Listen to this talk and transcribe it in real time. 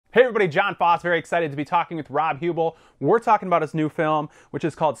Hey everybody, John Foss, very excited to be talking with Rob Huebel. We're talking about his new film, which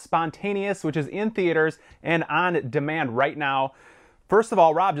is called Spontaneous, which is in theaters and on demand right now. First of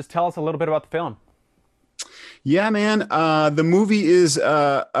all, Rob, just tell us a little bit about the film. Yeah, man. The movie is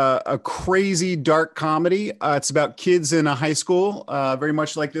a crazy dark comedy. It's about kids in a high school, very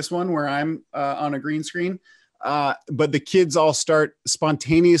much like this one, where I'm on a green screen. But the kids all start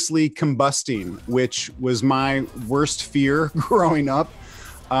spontaneously combusting, which was my worst fear growing up.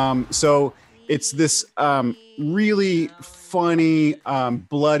 So it's this really funny,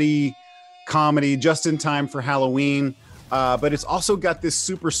 bloody comedy just in time for Halloween. But it's also got this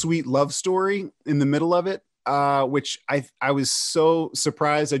super sweet love story in the middle of it, which I was so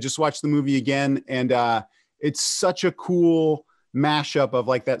surprised. I just watched the movie again, and it's such a cool mashup of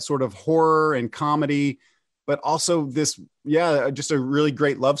like that sort of horror and comedy, but also this, yeah, just a really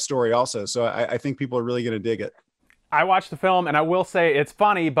great love story also. So I think people are really going to dig it. I watched the film and I will say it's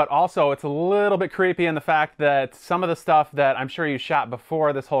funny, but also it's a little bit creepy in the fact that some of the stuff that I'm sure you shot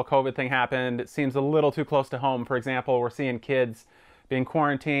before this whole COVID thing happened, it seems a little too close to home. For example, we're seeing kids being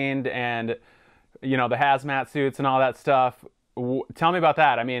quarantined and, the hazmat suits and all that stuff. Tell me about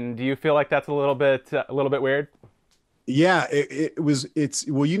that. I mean, do you feel like that's a little bit weird? Yeah, it's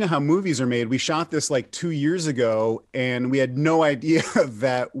well, you know how movies are made. We shot this like 2 years ago, and we had no idea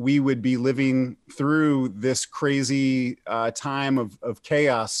that we would be living through this crazy time of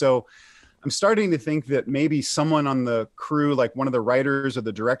chaos. So I'm starting to think that maybe someone on the crew, like one of the writers or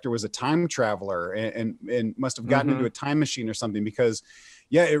the director, was a time traveler and must have gotten into a time machine or something, because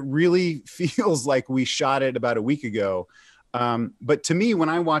yeah, it really feels like we shot it about a week ago. But to me, when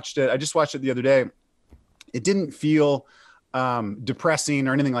I watched it, I just watched it the other day, it didn't feel depressing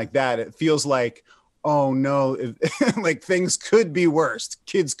or anything like that. It feels like, oh no, like things could be worse.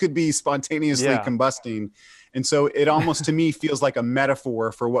 Kids could be spontaneously Yeah. combusting. And so it almost to me feels like a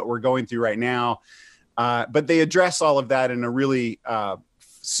metaphor for what we're going through right now. But they address all of that in a really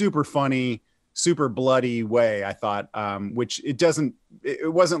super funny, super bloody way, I thought, which it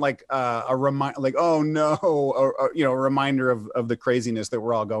wasn't like a reminder, like, oh no, or, a reminder of the craziness that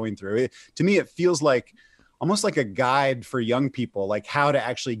we're all going through. To me, it feels like almost like a guide for young people, like how to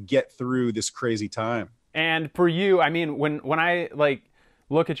actually get through this crazy time. And for you, I mean, when I like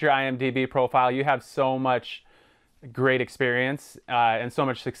look at your IMDb profile, you have so much great experience and so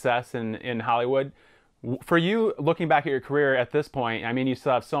much success in Hollywood. For you, looking back at your career at this point, I mean, you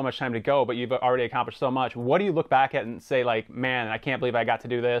still have so much time to go, but you've already accomplished so much. What do you look back at and say, like, man, I can't believe I got to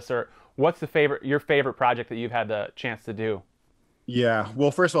do this? Or what's your favorite project that you've had the chance to do? Yeah.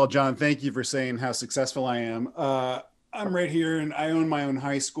 Well, first of all, John, thank you for saying how successful I am. I'm right here and I own my own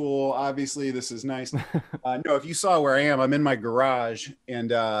high school. Obviously, this is nice. No, if you saw where I am, I'm in my garage,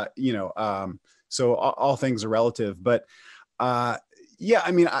 and so all things are relative. But yeah,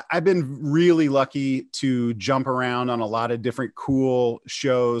 I mean, I've been really lucky to jump around on a lot of different cool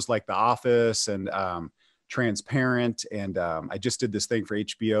shows like The Office and Transparent. And I just did this thing for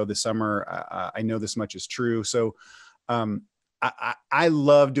HBO this summer. I know this much is true. So um, I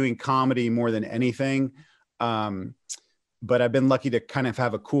love doing comedy more than anything. But I've been lucky to kind of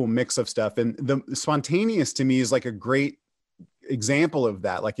have a cool mix of stuff. And the Spontaneous to me is like a great example of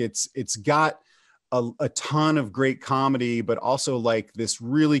that. Like it's got a ton of great comedy, but also like this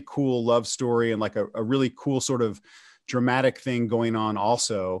really cool love story and like a really cool sort of dramatic thing going on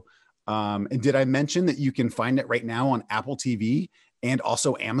also. And did I mention that you can find it right now on Apple TV and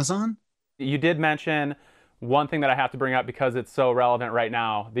also Amazon? You did mention one thing that I have to bring up because it's so relevant right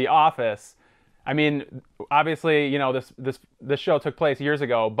now, The Office. I mean, obviously, this show took place years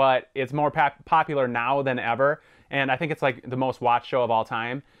ago, but it's more popular now than ever, and I think it's like the most watched show of all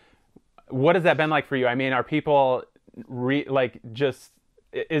time. What has that been like for you? I mean, are people like just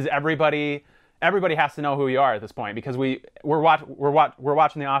is everybody has to know who you are at this point because we're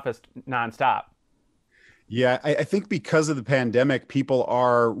watching The Office nonstop. Yeah, I think because of the pandemic, people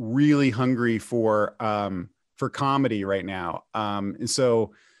are really hungry for comedy right now. And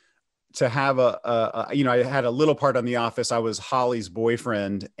so to have I had a little part on The Office. I was Holly's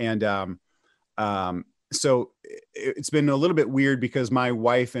boyfriend, and so it's been a little bit weird because my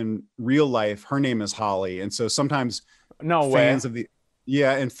wife in real life, her name is Holly, and so sometimes No way. fans of the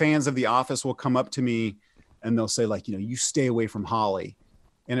yeah, and fans of The Office will come up to me and they'll say like, you stay away from Holly.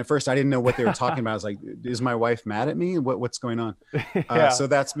 And at first I didn't know what they were talking about. I was like, is my wife mad at me? What's going on? Yeah. So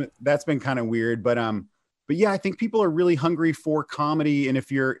that's been kind of weird, but yeah, I think people are really hungry for comedy. And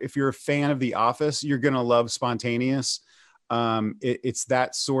if you're a fan of The Office, you're gonna love Spontaneous. It's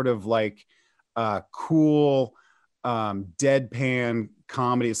that sort of like cool deadpan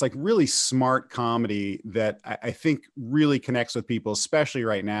comedy. It's like really smart comedy that I think really connects with people, especially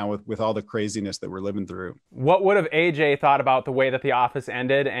right now with all the craziness that we're living through. What would have AJ thought about the way that The Office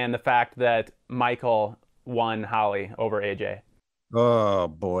ended and the fact that Michael won Holly over AJ? Oh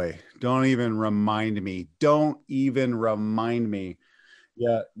boy, don't even remind me. Don't even remind me.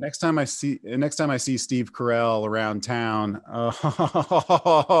 Yeah, next time I see Steve Carell around town,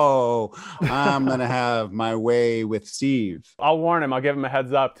 oh, I'm gonna have my way with Steve. I'll warn him. I'll give him a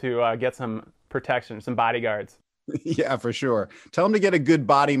heads up to get some protection, some bodyguards. Yeah, for sure. Tell him to get a good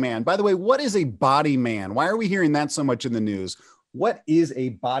body man. By the way, what is a body man? Why are we hearing that so much in the news? What is a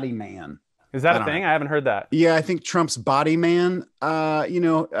body man? Is that a thing? I haven't heard that. Yeah, I think Trump's body man,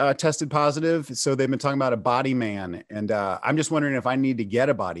 tested positive. So they've been talking about a body man. And I'm just wondering if I need to get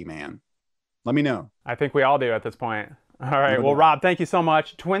a body man. Let me know. I think we all do at this point. All right. Well, Rob, thank you so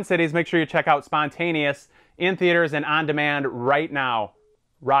much. Twin Cities, make sure you check out Spontaneous in theaters and on demand right now.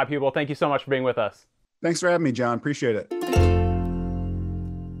 Rob Huebel, thank you so much for being with us. Thanks for having me, John. Appreciate it.